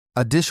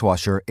A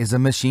dishwasher is a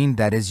machine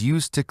that is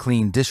used to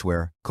clean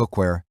dishware,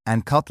 cookware,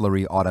 and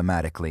cutlery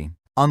automatically.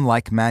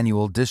 Unlike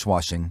manual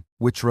dishwashing,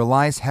 which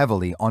relies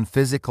heavily on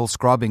physical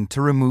scrubbing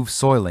to remove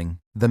soiling,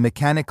 the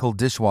mechanical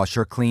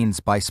dishwasher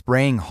cleans by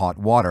spraying hot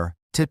water,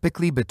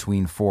 typically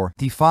between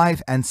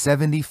 45 and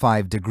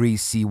 75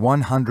 degrees C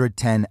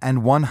 110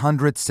 and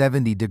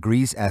 170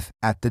 degrees F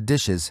at the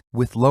dishes,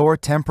 with lower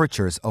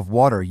temperatures of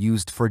water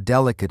used for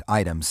delicate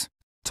items.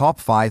 Top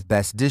 5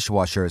 Best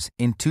Dishwashers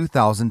in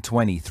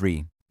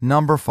 2023.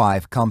 Number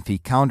 5. Comfy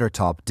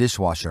Countertop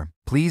Dishwasher.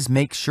 Please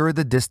make sure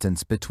the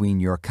distance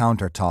between your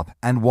countertop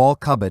and wall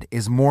cupboard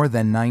is more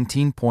than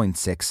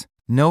 19.6.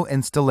 No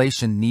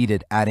installation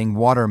needed. Adding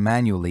water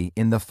manually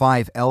in the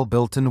 5L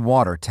built-in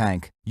water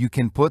tank. You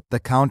can put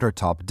the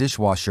countertop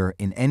dishwasher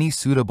in any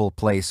suitable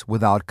place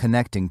without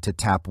connecting to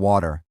tap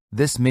water.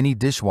 This mini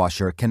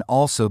dishwasher can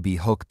also be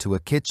hooked to a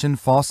kitchen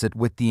faucet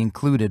with the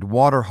included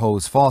water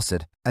hose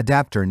faucet.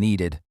 Adapter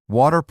needed.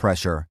 Water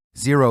pressure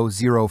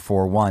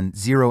 00410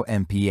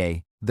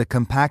 MPa. The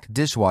compact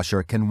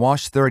dishwasher can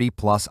wash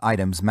 30+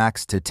 items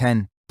max to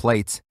 10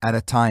 plates at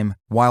a time,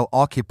 while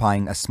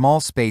occupying a small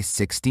space.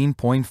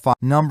 16.5.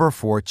 Number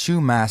 4. Chew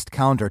Mast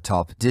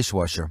Countertop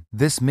Dishwasher.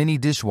 This mini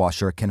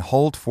dishwasher can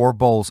hold 4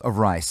 bowls of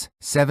rice,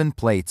 7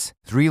 plates,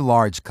 3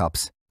 large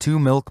cups, 2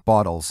 milk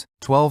bottles,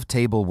 12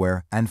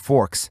 tableware and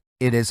forks.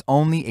 It is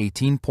only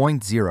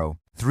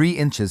 18.03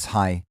 inches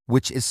high,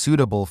 which is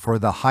suitable for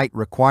the height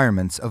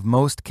requirements of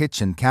most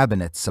kitchen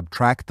cabinets.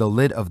 Subtract the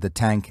lid of the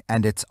tank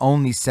and it's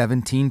only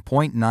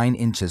 17.9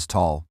 inches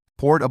tall.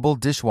 Portable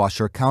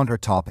dishwasher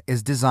countertop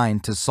is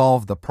designed to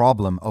solve the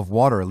problem of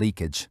water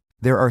leakage.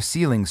 There are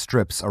sealing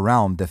strips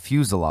around the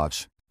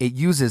fuselage. It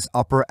uses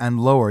upper and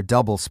lower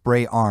double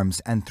spray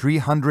arms and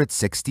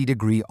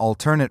 360-degree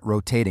alternate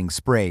rotating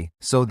spray,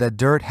 so that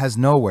dirt has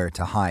nowhere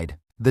to hide.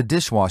 The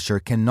dishwasher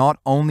can not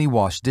only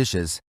wash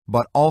dishes,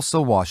 but also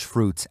wash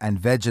fruits and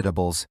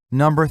vegetables.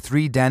 Number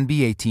 3. Danby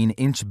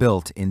 18-inch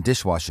built-in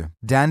dishwasher.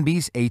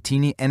 Danby's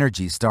 18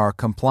 Energy Star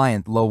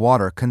compliant low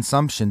water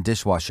consumption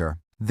dishwasher.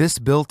 This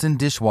built-in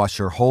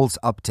dishwasher holds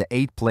up to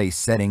 8 place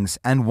settings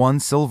and 1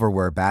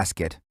 silverware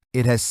basket.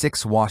 It has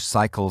 6 wash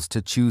cycles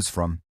to choose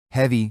from: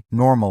 heavy,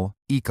 normal,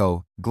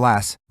 eco,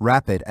 glass,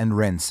 rapid and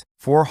rinse.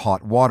 4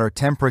 hot water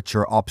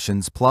temperature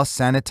options plus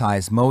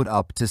sanitize mode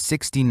up to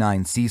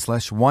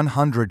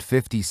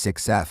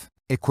 69°C/156 F.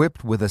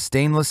 Equipped with a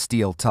stainless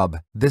steel tub,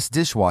 this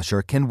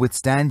dishwasher can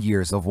withstand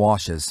years of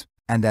washes.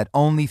 And at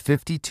only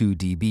 52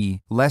 dB,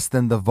 less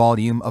than the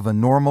volume of a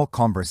normal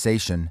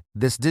conversation,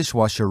 this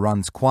dishwasher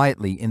runs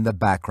quietly in the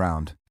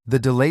background. The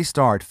delay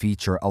start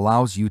feature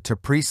allows you to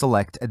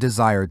pre-select a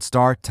desired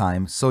start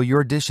time so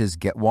your dishes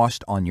get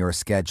washed on your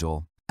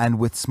schedule. And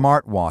with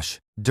Smart Wash,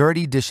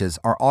 dirty dishes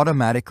are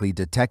automatically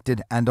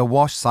detected and a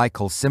wash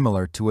cycle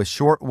similar to a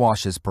short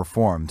wash is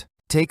performed.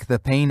 Take the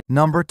pain.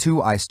 Number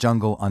 2. Ice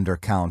Jungle Under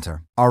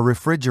Counter. Our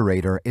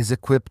refrigerator is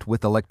equipped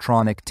with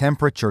electronic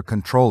temperature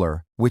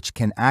controller, which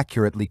can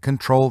accurately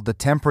control the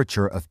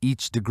temperature of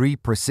each degree.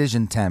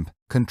 Precision temp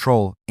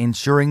control,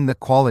 ensuring the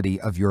quality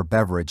of your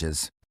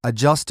beverages.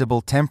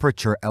 Adjustable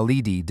temperature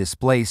LED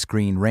display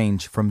screen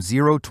range from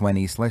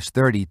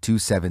 020/30 to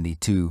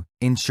 72.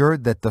 Ensure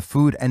that the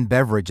food and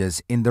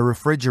beverages in the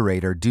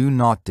refrigerator do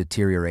not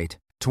deteriorate.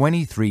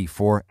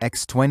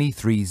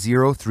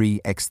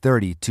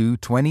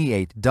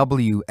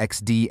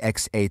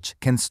 23/4x2303x3228WXDXH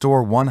can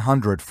store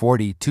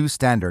 142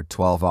 standard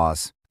 12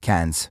 Oz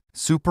cans.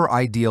 Super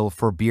ideal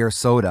for beer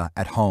soda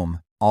at home,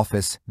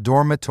 office,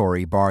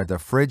 dormitory bar. The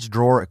fridge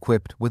drawer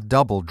equipped with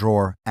double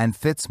drawer and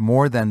fits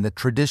more than the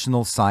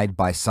traditional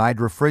side-by-side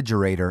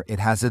refrigerator. It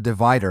has a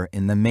divider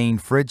in the main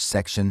fridge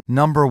section.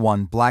 Number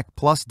 1. Black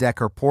Plus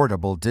Decker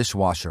Portable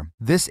Dishwasher.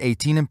 This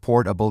 18-inch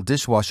portable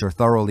dishwasher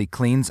thoroughly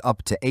cleans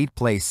up to 8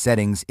 place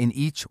settings in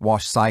each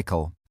wash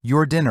cycle.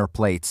 Your dinner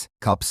plates,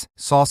 cups,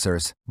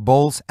 saucers,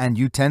 bowls, and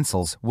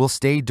utensils will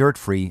stay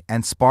dirt-free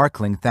and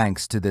sparkling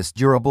thanks to this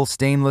durable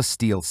stainless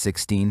steel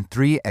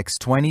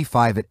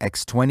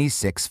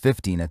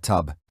 16.3x25x2615 a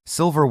tub.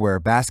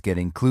 Silverware basket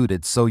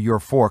included so your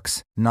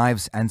forks,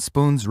 knives, and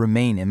spoons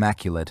remain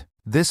immaculate.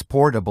 This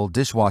portable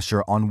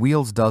dishwasher on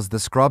wheels does the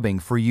scrubbing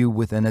for you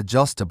with an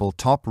adjustable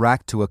top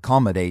rack to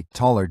accommodate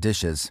taller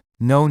dishes.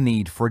 No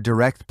need for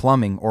direct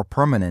plumbing or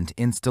permanent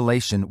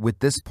installation with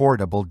this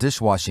portable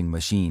dishwashing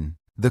machine.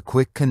 The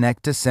quick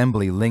connect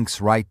assembly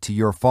links right to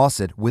your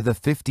faucet with a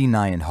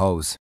 59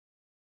 hose.